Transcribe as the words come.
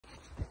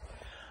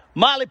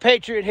Motley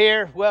Patriot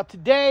here. Well,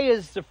 today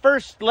is the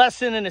first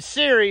lesson in a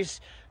series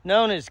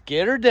known as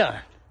Get Her Done.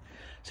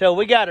 So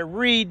we got a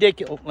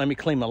ridiculous... let me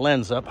clean my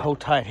lens up.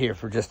 Hold tight here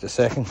for just a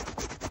second.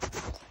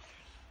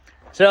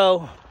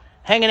 So,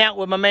 hanging out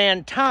with my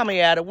man Tommy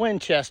out of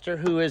Winchester,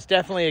 who is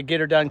definitely a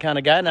get her done kind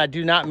of guy. And I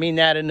do not mean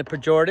that in the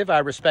pejorative. I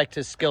respect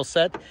his skill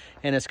set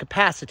and his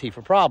capacity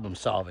for problem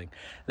solving.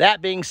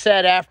 That being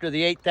said, after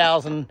the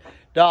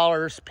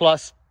 $8,000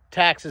 plus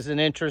taxes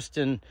and interest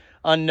and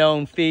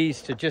unknown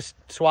fees to just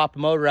swap a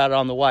motor out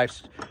on the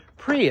wife's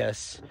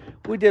Prius,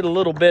 we did a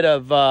little bit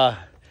of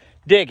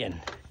digging.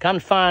 Come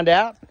to find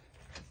out,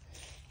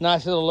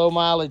 nice little low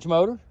mileage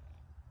motor.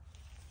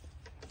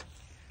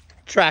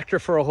 Tractor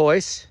for a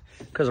hoist,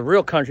 because a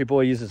real country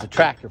boy uses a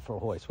tractor for a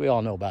hoist. We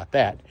all know about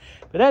that.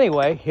 But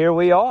anyway, here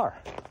we are.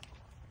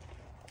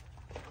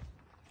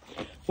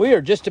 We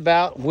are just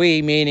about,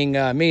 we meaning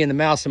me and the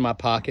mouse in my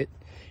pocket.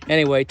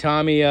 Anyway,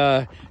 Tommy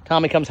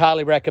comes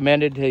highly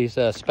recommended. He's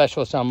a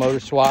specialist on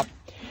motor swap.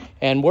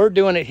 And we're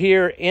doing it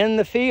here in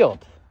the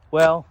field.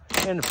 Well,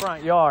 in the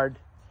front yard.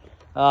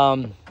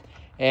 You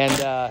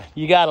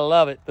gotta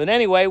love it. But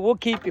anyway, we'll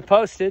keep you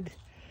posted.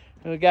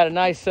 We got a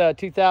nice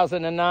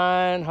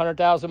 2009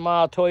 100,000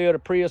 mile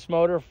Toyota Prius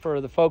motor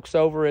for the folks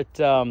over at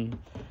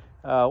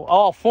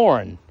All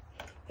Foreign.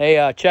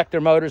 They check their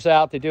motors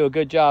out. They do a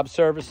good job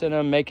servicing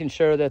them, making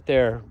sure that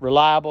they're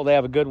reliable. They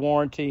have a good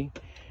warranty.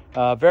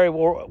 Very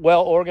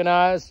well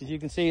organized. As you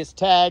can see, it's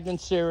tagged and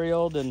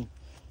serialed, and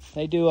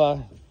they do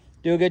a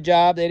good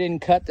job. They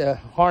didn't cut the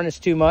harness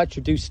too much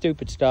or do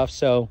stupid stuff.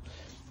 So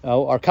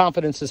our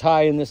confidence is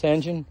high in this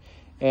engine,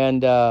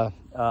 and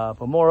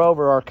but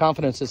moreover, our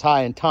confidence is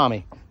high in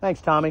Tommy. Thanks,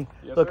 Tommy.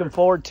 Yes, looking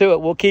forward to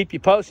it. We'll keep you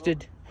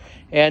posted.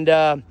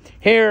 And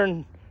here,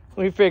 in,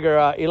 we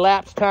figure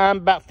elapsed time,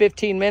 about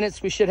 15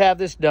 minutes, we should have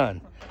this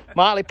done.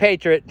 Motley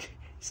Patriot,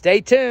 stay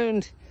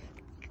tuned.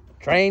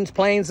 Trains,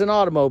 planes, and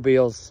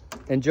automobiles.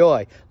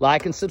 Enjoy.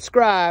 Like and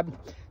subscribe.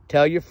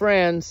 Tell your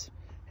friends,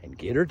 and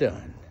get her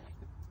done.